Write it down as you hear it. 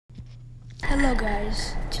Hello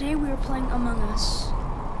guys, today we are playing Among Us.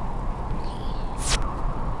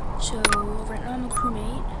 So right now I'm a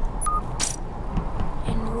crewmate,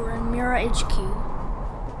 and we're in Mira HQ.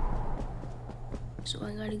 So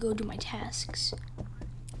I gotta go do my tasks.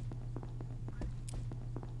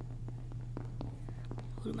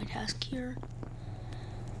 Go do my task here.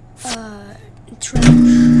 Trash.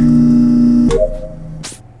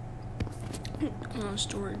 Oh,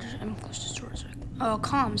 storage. I'm close to storage. Oh,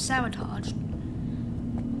 calm, sabotage.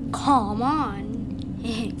 Calm on.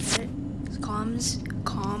 Get it? Calms.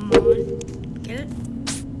 Calm on. Get it?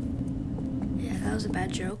 Yeah, that was a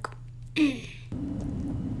bad joke.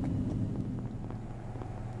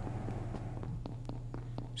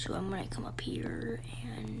 So I'm gonna come up here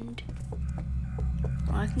and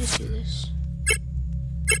I can just do this.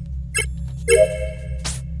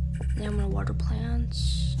 Then I'm gonna water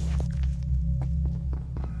plants.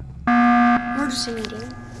 Emergency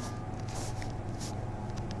meeting.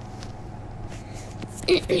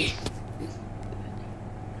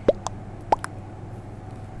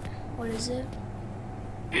 What is it?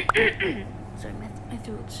 Sorry, my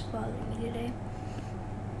throat's bothering me today.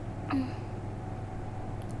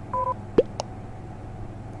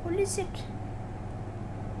 What is it?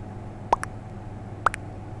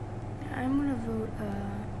 I'm gonna vote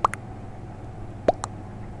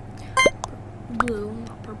blue,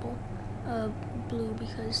 not purple. Blue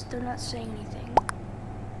because they're not saying anything.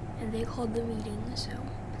 And they called the meeting, so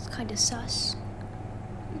it's kinda sus.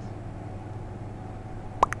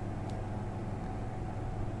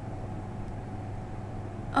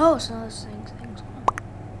 Oh, so now this thing's on.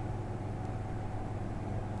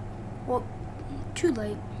 Well, too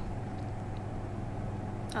late.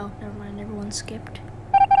 Oh, never mind, everyone skipped.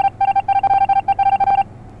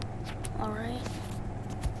 Alright.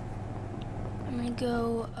 I'm gonna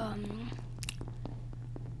go,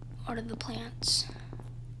 out of the plants.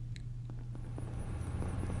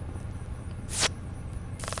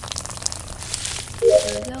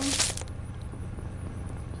 There we go.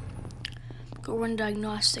 Go run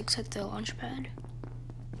diagnostics at the launch pad.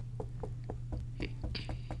 Okay,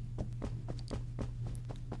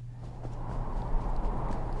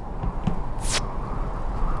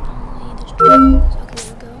 there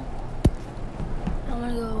we go. I'm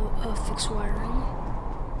gonna go fix wiring.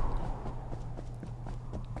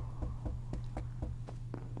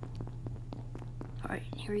 Alright,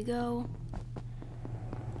 here we go.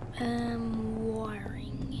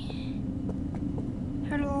 Wiring.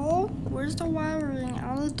 Hello? Where's the wiring?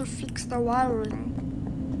 I need to fix the wiring.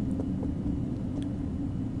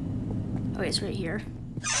 Oh, it's right here.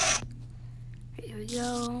 Okay, here we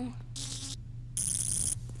go.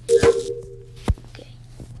 Okay,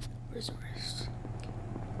 where's the rest?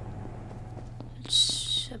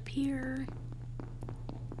 It's up here.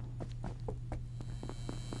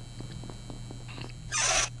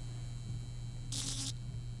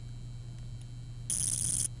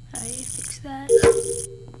 I fix that.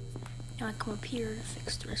 Now I come up here to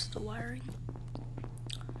fix the rest of the wiring.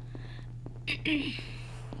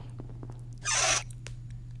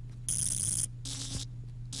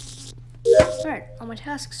 Alright, all my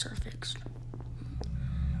tasks are fixed.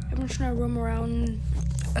 I'm just gonna roam around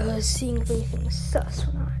seeing if anything's sus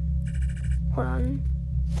or not. Hold on.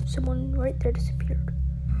 Someone right there disappeared.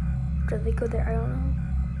 Did they go there? I don't know.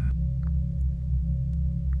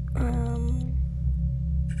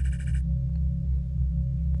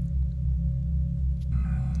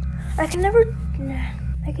 I can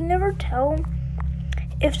never tell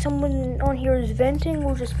if someone on here is venting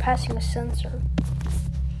or just passing a sensor.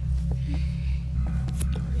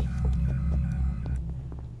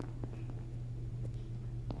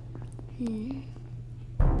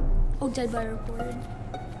 Oh, dead by reported.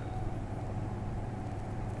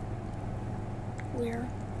 Where?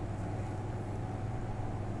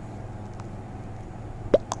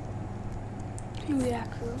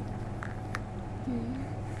 Reactor.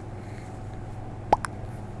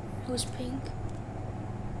 Who's pink?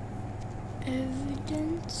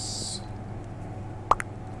 Evidence.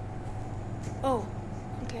 Oh,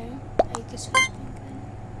 okay. I guess who's pink then?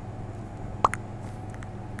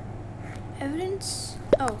 Evidence?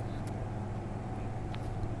 Oh.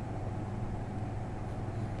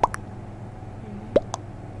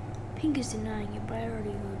 Pink is denying it, but I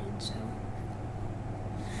already voted, so.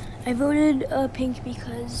 I voted pink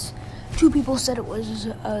because 2 people said it was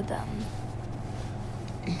them.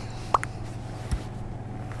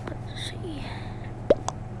 Let's see.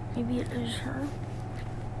 Maybe it is her.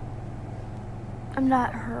 I'm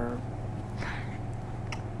not her.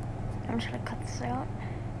 I'm just gonna cut this out. .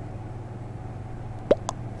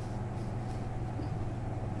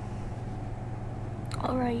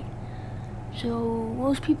 Alright, so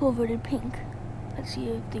most people voted pink. Let's see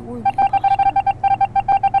if they were the imposter.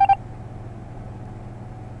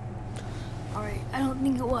 Alright, I don't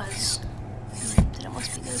think it was. Then it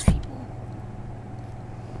must be those people.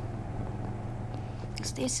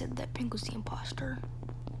 Because they said that pink was the imposter.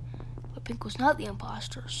 But pink was not the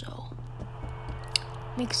imposter, so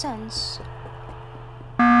makes sense.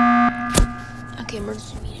 Okay,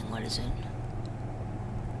 emergency meeting, what is it?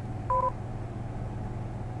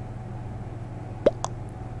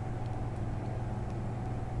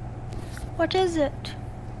 What is it?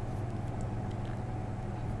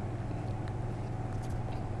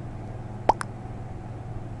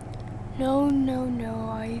 No,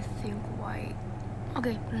 I think white.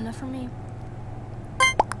 Okay, good enough for me.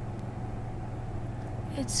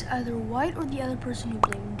 It's either white or the other person who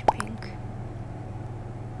blamed pink.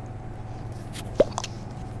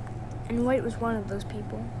 And white was one of those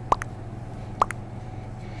people.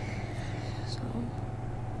 So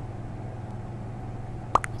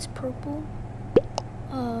it's purple.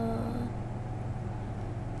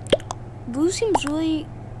 Blue seems really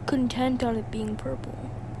content on it being purple.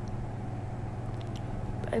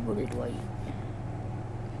 But I voted white.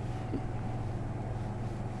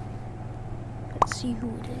 Let's see who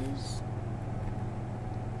it is.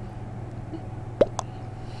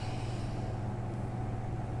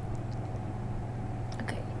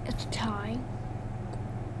 Okay, it's a tie.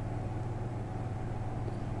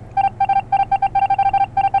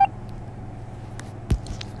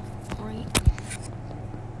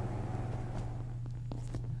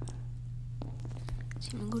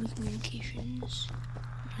 So I'm gonna go to communications.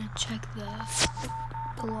 I'm gonna check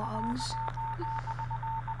the logs.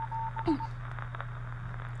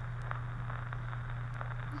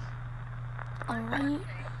 Alright.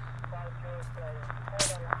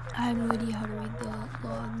 I have no idea how to read the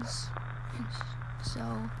logs.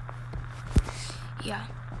 So, yeah.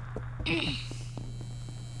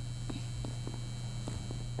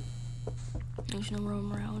 There's no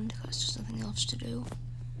room around. There's just nothing else to do.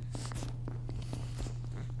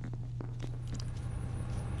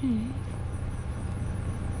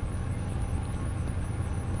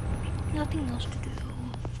 Nothing else to do.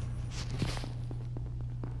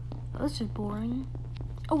 Oh, this is boring.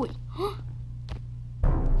 Oh wait.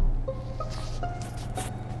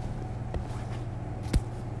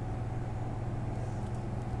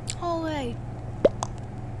 Hallway.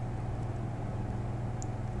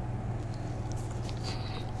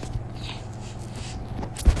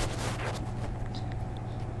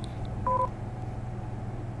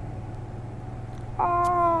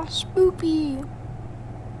 Ah, spoopy.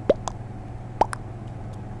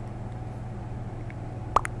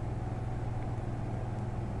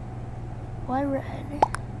 Why red?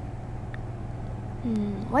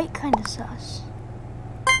 White kinda sus.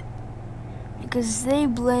 Because they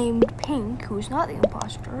blamed pink, who's not the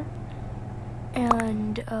imposter,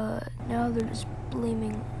 and now they're just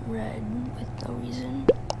blaming red with no reason.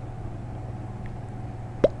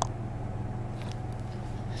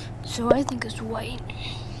 So I think it's white.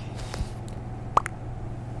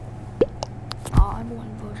 Oh,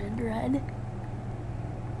 everyone voted red.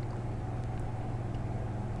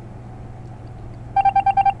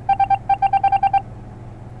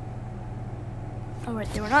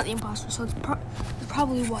 Alright, they were not the imposter, so it's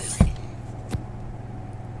probably white.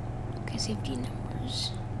 Okay, safety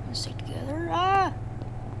numbers. Let's stick together. Ah!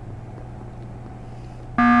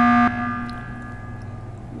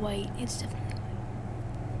 White, it's definitely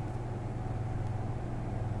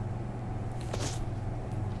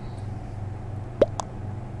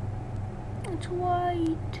white. It's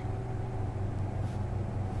white.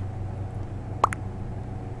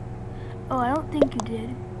 Oh, I don't think you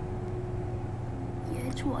did. Yeah,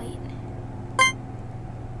 it's white.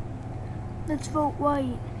 Let's vote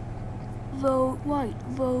white. Vote white.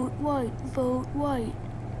 Vote white. Vote white.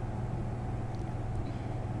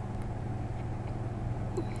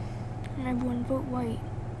 And everyone vote white.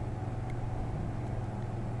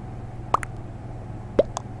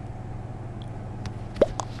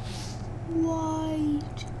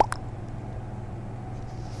 White.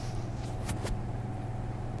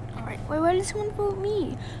 Alright, wait, why did someone vote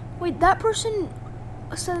me? Wait, that person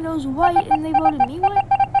said it was white and they voted me white?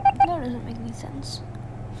 That doesn't make any sense.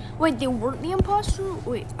 Wait, they weren't the imposter?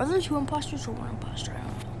 Wait, are there two imposters or one imposter? I don't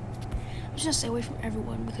know. I'm just gonna stay away from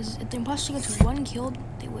everyone because if the imposter gets one killed,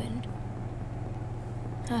 they win.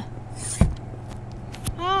 Huh.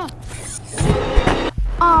 Ah!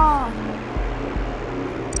 Ah!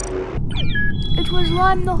 It was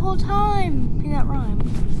lime the whole time! See, that rhymed.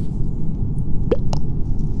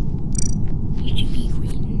 You should be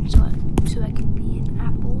green so I can be an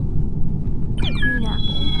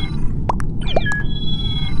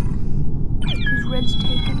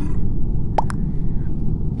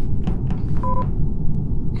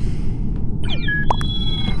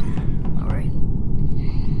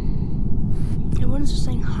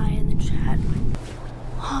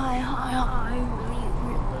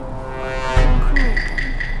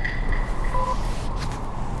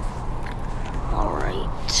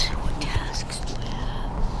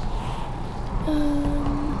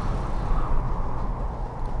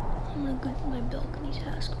I'm gonna go to my balcony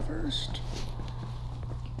task first.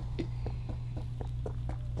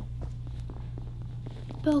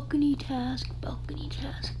 Balcony task, balcony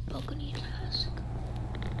task, balcony task.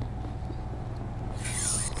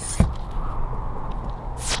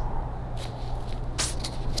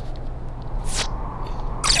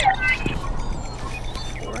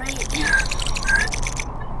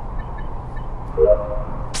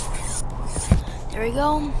 There we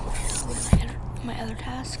go. My other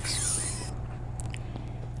tasks.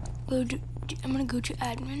 I'm gonna go to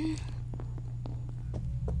admin.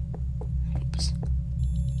 Oops.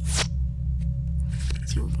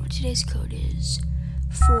 See what today's code is.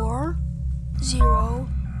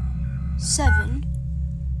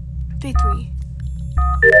 40733.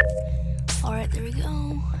 All right, there we go.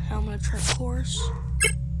 Now I'm gonna try course.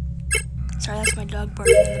 Sorry, that's my dog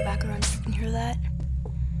barking in the background. If you can hear that.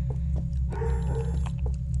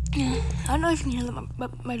 I don't know if you can hear them,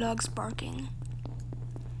 but my dog's barking.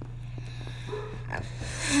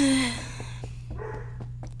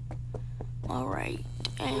 Alright,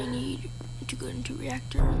 I need to go into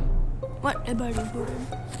reactor. What? Everybody voted.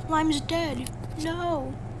 Lime's dead.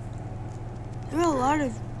 No. There are a lot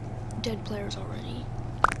of dead players already.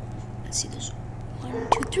 Let's see, there's 1,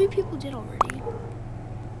 2, 3 people dead already.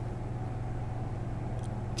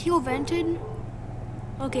 Teal vented?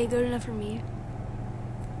 Okay, good enough for me.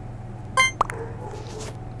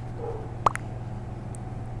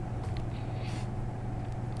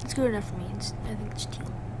 It's good enough for me. I think it's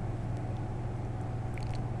teal.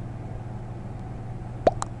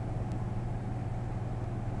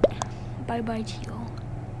 Bye-bye, teal.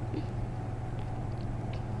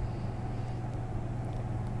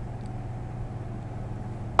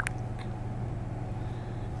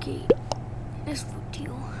 Okay, let's vote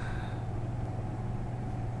teal.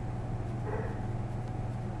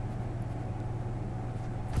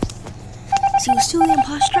 Is he still the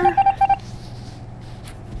imposter?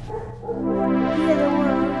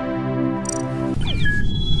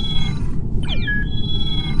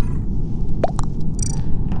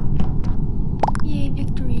 Yay,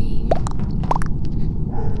 victory.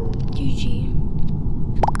 GG.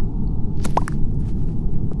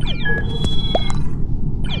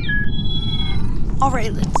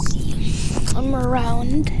 Alright, let's see. I'm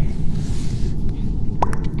around.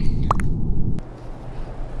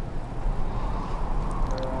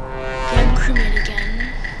 I'm crewmate again.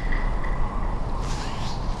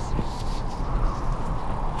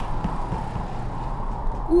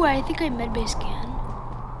 Ooh, I think I medbay scan.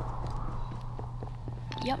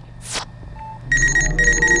 Yep.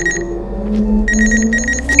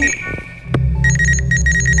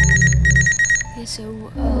 Okay, so,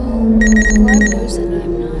 Lime knows that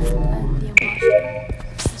I'm not the imposter.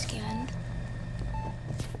 I scanned.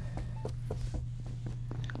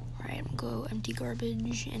 Alright, I'm gonna go empty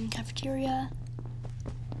garbage in cafeteria.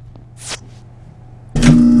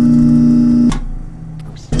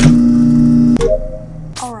 Oops.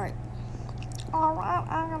 Alright. Alright,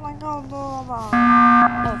 I'm gonna go blah blah.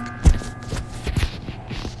 Oh.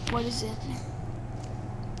 What is it?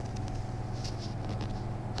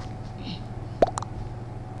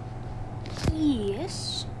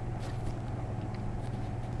 Yes.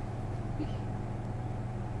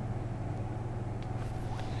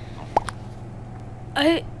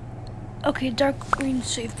 Okay, dark green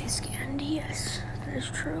safety scanned. Yes, that is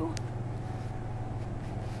true.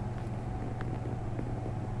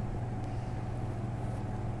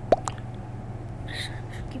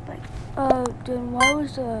 Then why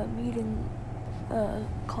was the meeting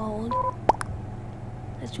called?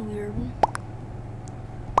 That's weird.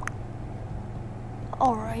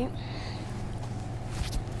 Alright.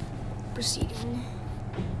 Proceeding.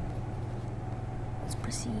 Let's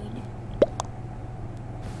proceed.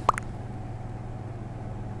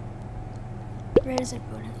 Red isn't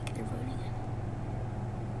voting, like they're voting.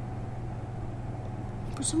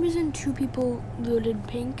 For some reason, 2 people voted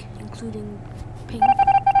pink, including pink.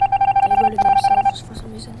 They voted themselves for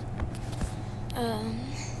some reason.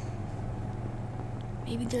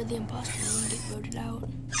 Maybe they're the imposter and get voted out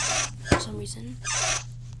for some reason.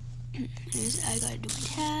 Anyways, I gotta do my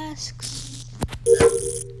tasks.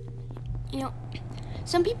 You know,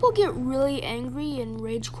 some people get really angry and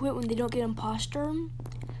rage quit when they don't get imposter.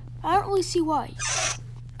 I don't really see why.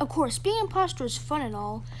 Of course, being imposter is fun and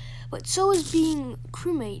all, but so is being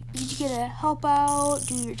crewmate. You get to help out,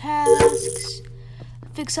 do your tasks,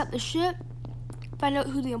 fix up the ship, find out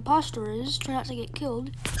who the imposter is, try not to get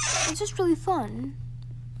killed. It's just really fun.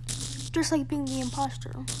 Just like being the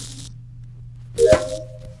imposter.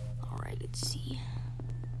 Alright, let's see.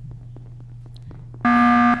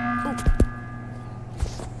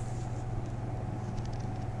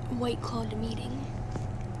 White Claw meeting.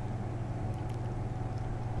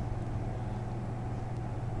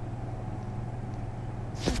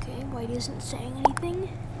 Okay, White isn't saying anything.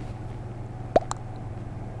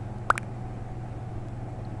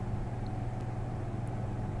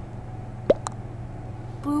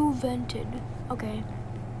 Blue vented. Okay,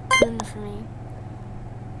 good enough for me.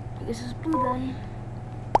 I guess it's blue then.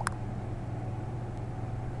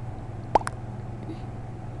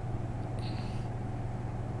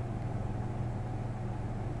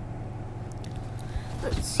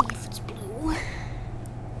 Let's see if it's blue.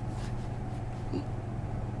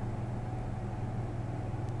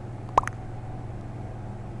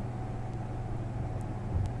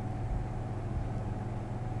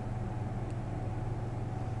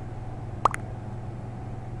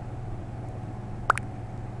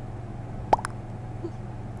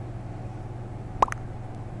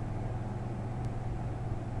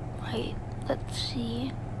 Wait, let's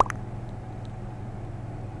see.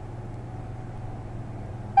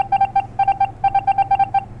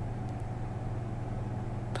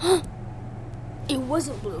 It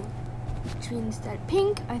wasn't blue, which means that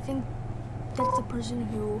pink, I think that's the person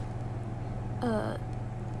who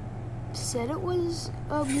said it was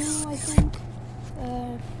blue, I think.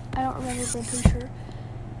 I don't remember, but I'm pretty sure.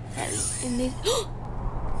 And they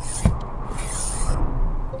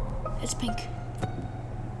it's pink.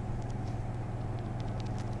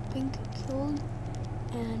 Pink killed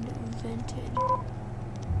and vented.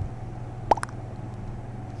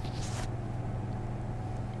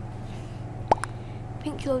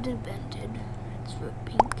 Pink killed and vented. Let's vote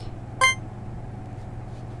pink.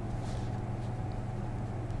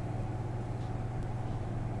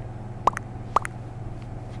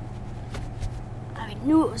 I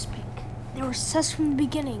knew it was pink. They were sus from the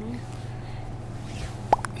beginning.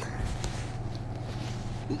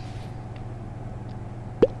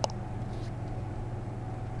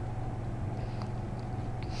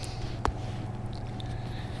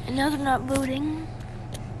 And now they're not voting.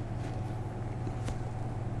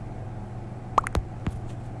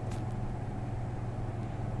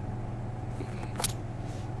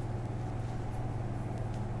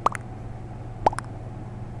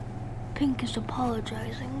 Pink is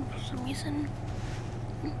apologizing for some reason.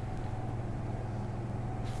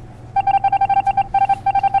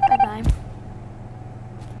 Bye-bye.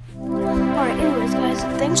 Alright, anyways guys,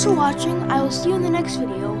 thanks for watching. I will see you in the next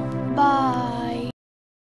video. Bye.